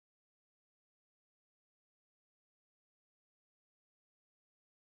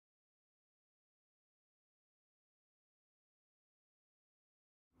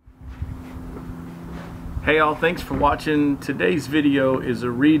Hey y'all, thanks for watching. Today's video is a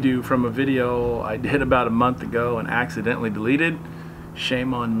redo from a video I did about a month ago and accidentally deleted.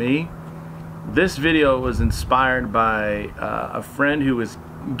 Shame on me. This video was inspired by a friend who was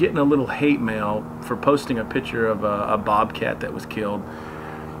getting a little hate mail for posting a picture of a bobcat that was killed.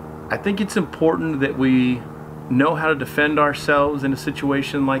 I think it's important that we know how to defend ourselves in a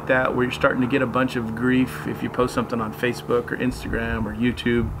situation like that where you're starting to get a bunch of grief if you post something on Facebook or Instagram or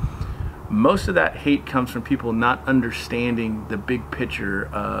YouTube. Most of that hate comes from people not understanding the big picture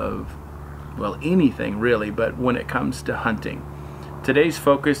of, well, anything really, but when it comes to hunting. Today's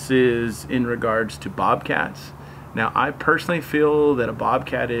focus is in regards to bobcats. Now, I personally feel that a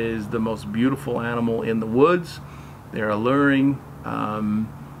bobcat is the most beautiful animal in the woods. They're alluring, and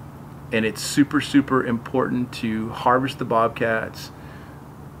it's super important to harvest the bobcats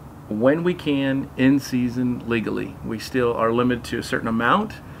when we can, in season, legally. We still are limited to a certain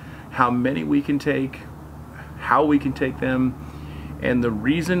amount, how many we can take, how we can take them, and the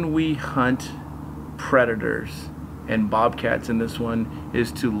reason we hunt predators and bobcats in this one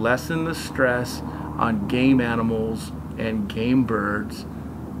is to lessen the stress on game animals and game birds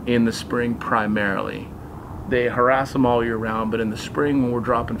in the spring primarily. They harass them all year round, but in the spring when we're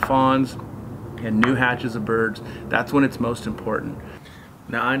dropping fawns and new hatches of birds, that's when it's most important.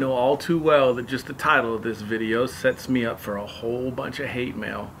 Now, I know all too well that just the title of this video sets me up for a whole bunch of hate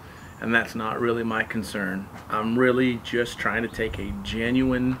mail, and that's not really my concern. I'm really just trying to take a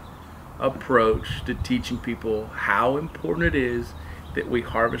genuine approach to teaching people how important it is that we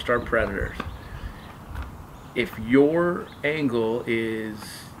harvest our predators. If your angle is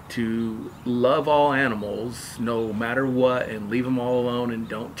to love all animals no matter what and leave them all alone and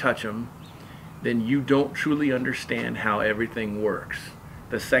don't touch them, then you don't truly understand how everything works.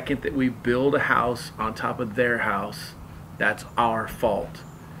 The second that we build a house on top of their house, that's our fault.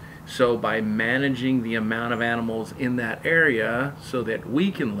 So by managing the amount of animals in that area so that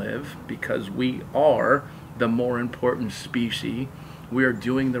we can live, because we are the more important species, we are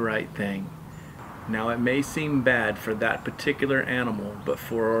doing the right thing. Now, it may seem bad for that particular animal, but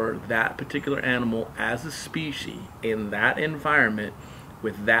for that particular animal as a species in that environment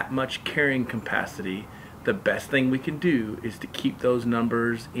with that much carrying capacity, the best thing we can do is to keep those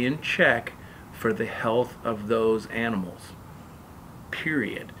numbers in check for the health of those animals.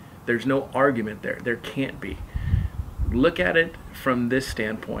 Period. There's no argument there. There can't be. Look at it from this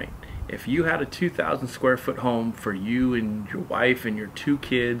standpoint. If you had a 2,000 square foot home for you and your wife and your 2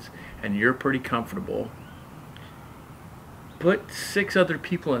 kids and you're pretty comfortable, put 6 other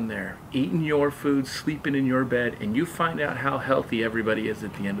people in there, eating your food, sleeping in your bed, and you find out how healthy everybody is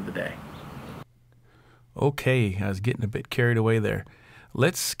at the end of the day. Okay, I was getting a bit carried away there.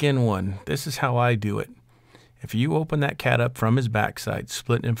 Let's skin one. This is how I do it. If you open that cat up from his backside,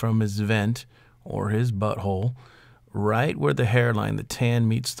 splitting him from his vent or his butthole, right where the hairline, the tan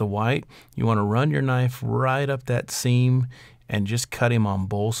meets the white, you want to run your knife right up that seam and just cut him on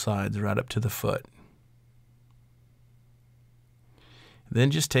both sides right up to the foot. Then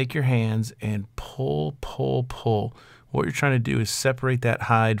just take your hands and pull. What you're trying to do is separate that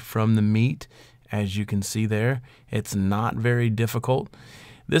hide from the meat. As you can see there, it's not very difficult.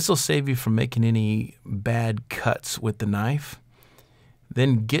 This will save you from making any bad cuts with the knife.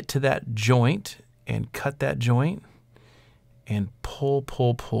 Then get to that joint and cut that joint and pull.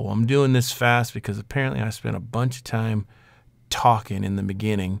 I'm doing this fast because apparently I spent a bunch of time talking in the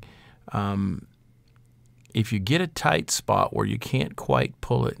beginning. If you get a tight spot where you can't quite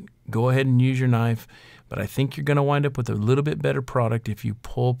pull it, go ahead and use your knife, but I think you're going to wind up with a little bit better product if you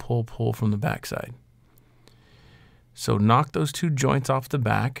pull from the backside. So knock those 2 joints off the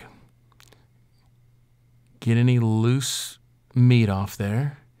back. Get any loose meat off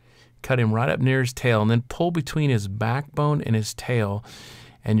there. Cut him right up near his tail and then pull between his backbone and his tail,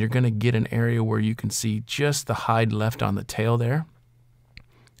 and you're going to get an area where you can see just the hide left on the tail there.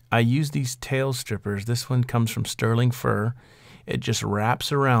 I use these tail strippers. This one comes from Sterling Fur. It just wraps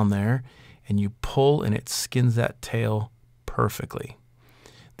around there and you pull and it skins that tail perfectly.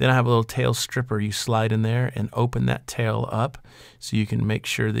 Then I have a little tail stripper you slide in there and open that tail up so you can make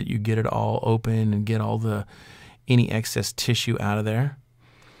sure that you get it all open and get all any excess tissue out of there.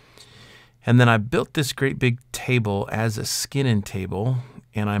 And then I built this great big table as a skinning table,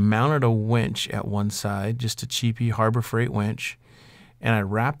 and I mounted a winch at one side, just a cheapy Harbor Freight winch, and I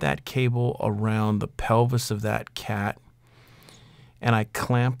wrapped that cable around the pelvis of that cat, and I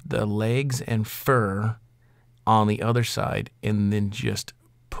clamped the legs and fur on the other side, and then just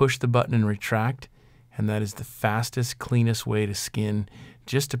push the button and retract, and that is the fastest, cleanest way to skin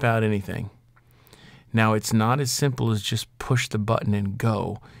just about anything. Now, it's not as simple as just push the button and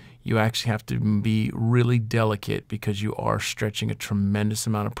go. You actually have to be really delicate because you are stretching a tremendous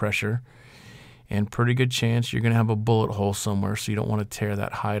amount of pressure, and pretty good chance you're going to have a bullet hole somewhere, so you don't want to tear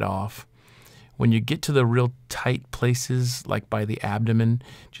that hide off. When you get to the real tight places, like by the abdomen,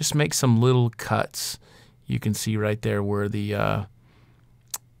 just make some little cuts. You can see right there where the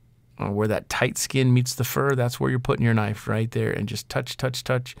where that tight skin meets the fur. That's where you're putting your knife, right there, and just touch, touch,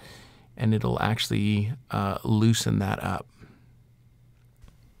 touch, and it'll actually loosen that up.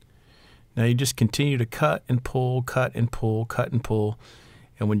 Now you just continue to cut and pull, cut and pull, cut and pull.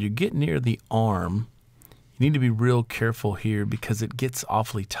 And when you get near the arm, you need to be real careful here because it gets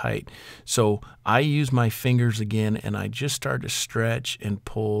awfully tight. So I use my fingers again, and I just start to stretch and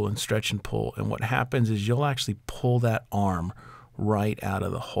pull and stretch and pull. And what happens is you'll actually pull that arm right out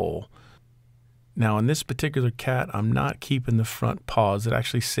of the hole. Now in this particular cat, I'm not keeping the front paws. It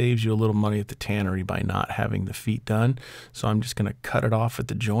actually saves you a little money at the tannery by not having the feet done. So I'm just going to cut it off at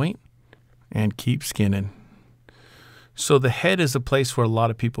the joint and keep skinning. So the head is a place where a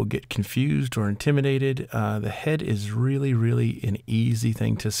lot of people get confused or intimidated. The head is really, really an easy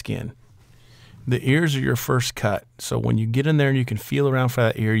thing to skin. The ears are your first cut. So when you get in there and you can feel around for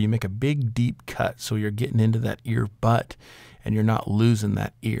that ear, you make a big, deep cut. So you're getting into that ear butt and you're not losing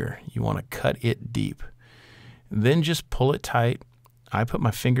that ear. You want to cut it deep. Then just pull it tight. I put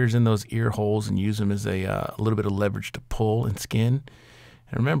my fingers in those ear holes and use them as a little bit of leverage to pull and skin.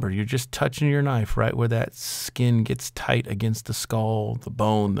 And remember, you're just touching your knife right where that skin gets tight against the skull, the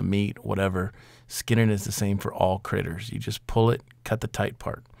bone, the meat, whatever. Skinning is the same for all critters. You just pull it, cut the tight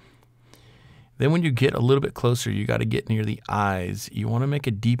part. Then when you get a little bit closer, you got to get near the eyes. You want to make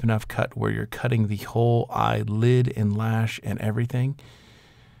a deep enough cut where you're cutting the whole eyelid and lash and everything.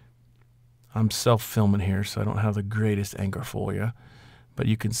 I'm self-filming here, so I don't have the greatest angle for you. But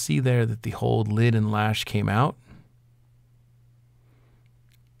you can see there that the whole lid and lash came out.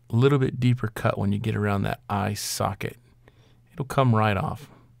 A little bit deeper cut when you get around that eye socket. It'll come right off.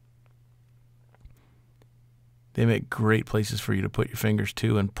 They make great places for you to put your fingers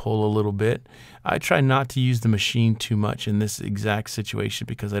to and pull a little bit. I try not to use the machine too much in this exact situation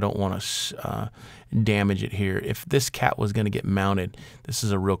because I don't want to damage it here. If this cat was going to get mounted, this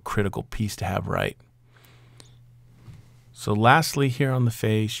is a real critical piece to have right. So lastly here on the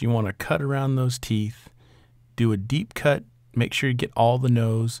face, you want to cut around those teeth, do a deep cut. Make sure you get all the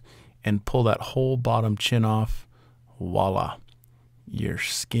nose and pull that whole bottom chin off. Voila, you're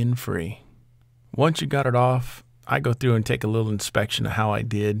skin free. Once you got it off, I go through and take a little inspection of how I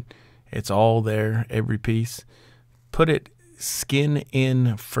did. It's all there, every piece. Put it skin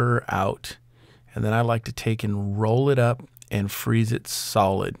in, fur out. And then I like to take and roll it up and freeze it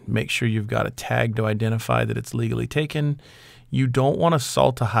solid. Make sure you've got a tag to identify that it's legally taken. You don't want to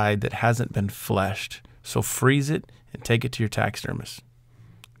salt a hide that hasn't been fleshed. So freeze it and take it to your taxidermist.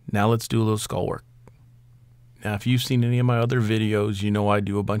 Now let's do a little skull work. Now if you've seen any of my other videos, you know I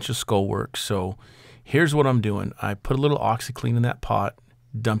do a bunch of skull work. So here's what I'm doing. I put a little OxiClean in that pot,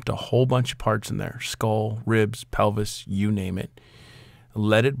 dumped a whole bunch of parts in there, skull, ribs, pelvis, you name it.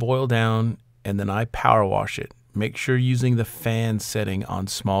 Let it boil down, and then I power wash it. Make sure you're using the fan setting on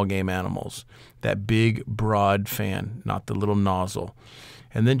small game animals. That big, broad fan, not the little nozzle.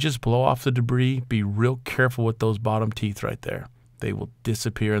 And then just blow off the debris. Be real careful with those bottom teeth right there. They will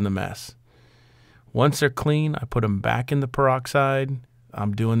disappear in the mess. Once they're clean, I put them back in the peroxide.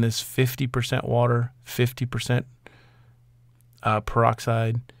 I'm doing this 50% water, 50%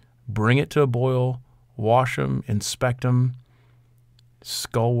 peroxide. Bring it to a boil, wash them, inspect them.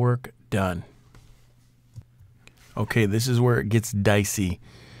 Skull work done. Okay, this is where it gets dicey.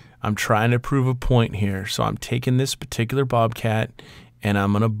 I'm trying to prove a point here. So I'm taking this particular bobcat and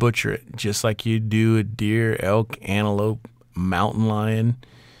I'm going to butcher it just like you do a deer, elk, antelope, mountain lion.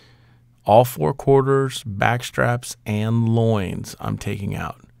 All 4 quarters, back straps, and loins I'm taking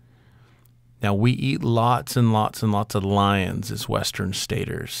out. Now, we eat lots and lots and lots of lions as Western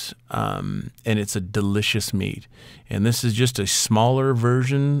staters, and it's a delicious meat. And this is just a smaller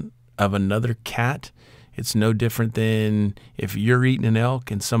version of another cat. It's no different than if you're eating an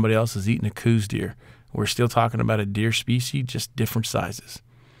elk and somebody else is eating a coos deer. We're still talking about a deer species, just different sizes.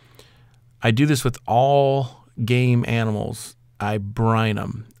 I do this with all game animals. I brine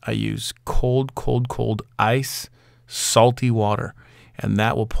them. I use cold, cold, cold ice, salty water, and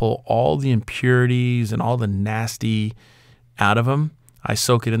that will pull all the impurities and all the nasty out of them. I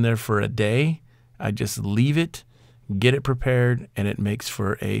soak it in there for a day. I just leave it, get it prepared, and it makes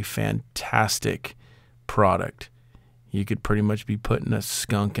for a fantastic product. You could pretty much be putting a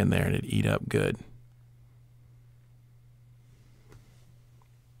skunk in there and it'd eat up good.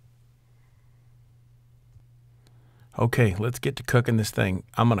 Okay, let's get to cooking this thing.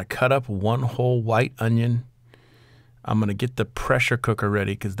 I'm going to cut up one whole white onion. I'm going to get the pressure cooker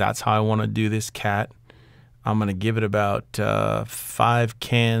ready because that's how I want to do this cat. I'm going to give it about 5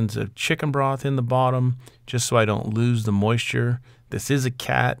 cans of chicken broth in the bottom just so I don't lose the moisture. This is a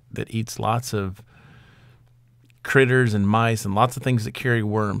cat that eats lots of critters and mice and lots of things that carry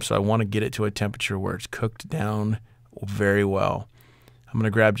worms, so I want to get it to a temperature where it's cooked down very well. I'm going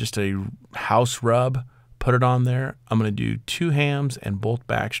to grab just a house rub, put it on there. I'm going to do 2 hams and both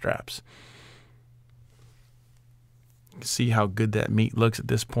back straps. See how good that meat looks at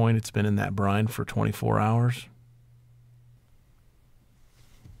this point. It's been in that brine for 24 hours.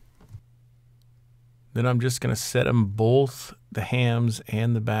 Then I'm just going to set them both, the hams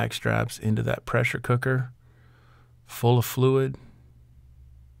and the back straps, into that pressure cooker full of fluid.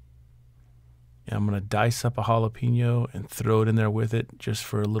 And I'm going to dice up a jalapeno and throw it in there with it just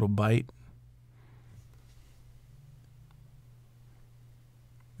for a little bite.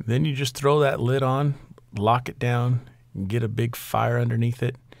 Then you just throw that lid on, lock it down, and get a big fire underneath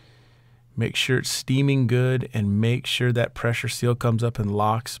it. Make sure it's steaming good and make sure that pressure seal comes up and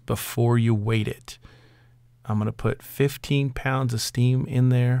locks before you weight it. I'm going to put 15 pounds of steam in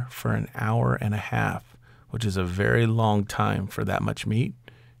there for an hour and a half, which is a very long time for that much meat.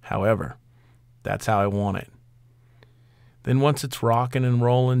 However, that's how I want it. Then once it's rocking and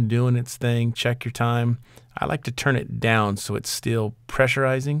rolling, doing its thing, check your time. I like to turn it down so it's still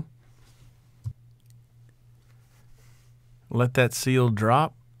pressurizing. Let that seal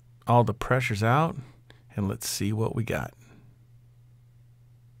drop, all the pressure's out, and let's see what we got.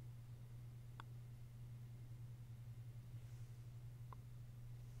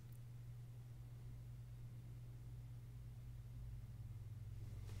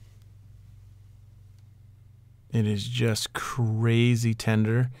 It is just crazy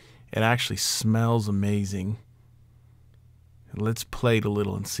tender. It actually smells amazing. Let's plate a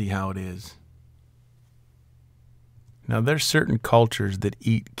little and see how it is. Now, there's certain cultures that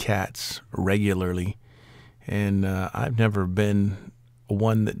eat cats regularly, and I've never been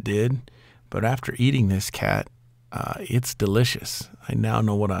one that did, but after eating this cat, it's delicious. I now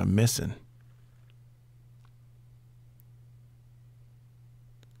know what I'm missing.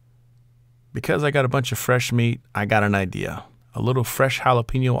 Because I got a bunch of fresh meat, I got an idea. A little fresh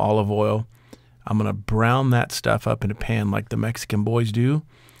jalapeno olive oil. I'm going to brown that stuff up in a pan like the Mexican boys do.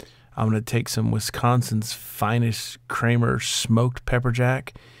 I'm going to take some Wisconsin's finest Kramer smoked pepper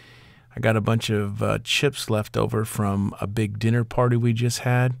jack. I got a bunch of chips left over from a big dinner party we just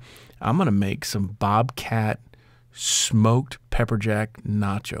had. I'm going to make some Bobcat smoked pepper jack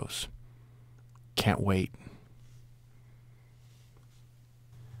nachos. Can't wait.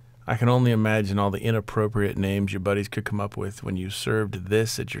 I can only imagine all the inappropriate names your buddies could come up with when you served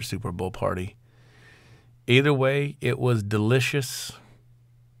this at your Super Bowl party. Either way, it was delicious.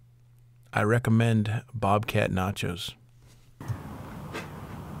 I recommend Bobcat nachos.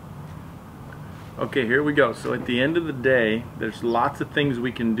 Okay, here we go. So at the end of the day, there's lots of things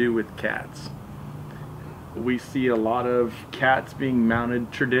we can do with cats. We see a lot of cats being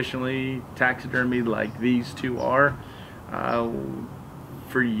mounted traditionally, taxidermied like these two are.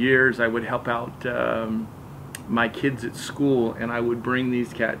 For years I would help out my kids at school, and I would bring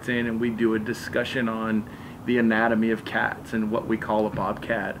these cats in and we'd do a discussion on the anatomy of cats and what we call a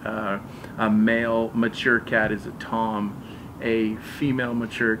bobcat. A male mature cat is a tom. A female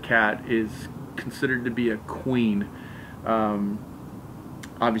mature cat is considered to be a queen.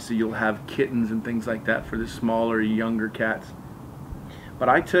 Obviously you'll have kittens and things like that for the smaller, younger cats. But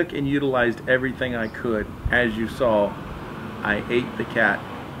I took and utilized everything I could. As you saw, I ate the cat.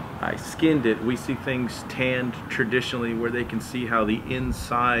 I skinned it. We see things tanned traditionally where they can see how the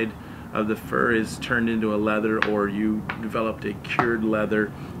inside of the fur is turned into a leather, or you developed a cured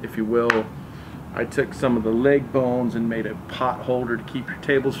leather, if you will. I took some of the leg bones and made a pot holder to keep your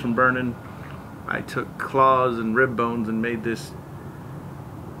tables from burning. I took claws and rib bones and made this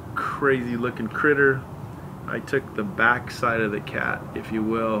crazy looking critter. I took the back side of the cat, if you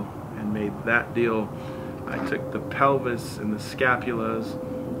will, and made that deal. I took the pelvis and the scapulas,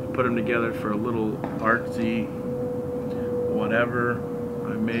 put them together for a little artsy whatever.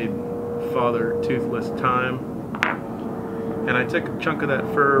 I made Father Toothless Time. And I took a chunk of that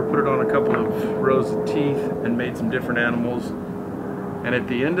fur, put it on a couple of rows of teeth, and made some different animals. And at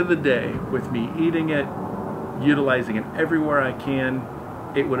the end of the day, with me eating it, utilizing it everywhere I can,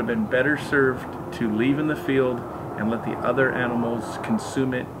 it would have been better served to leave in the field and let the other animals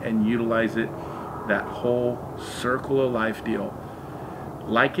consume it and utilize it. That whole circle of life deal.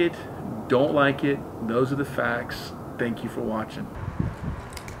 Like it, don't like it, those are the facts. Thank you for watching.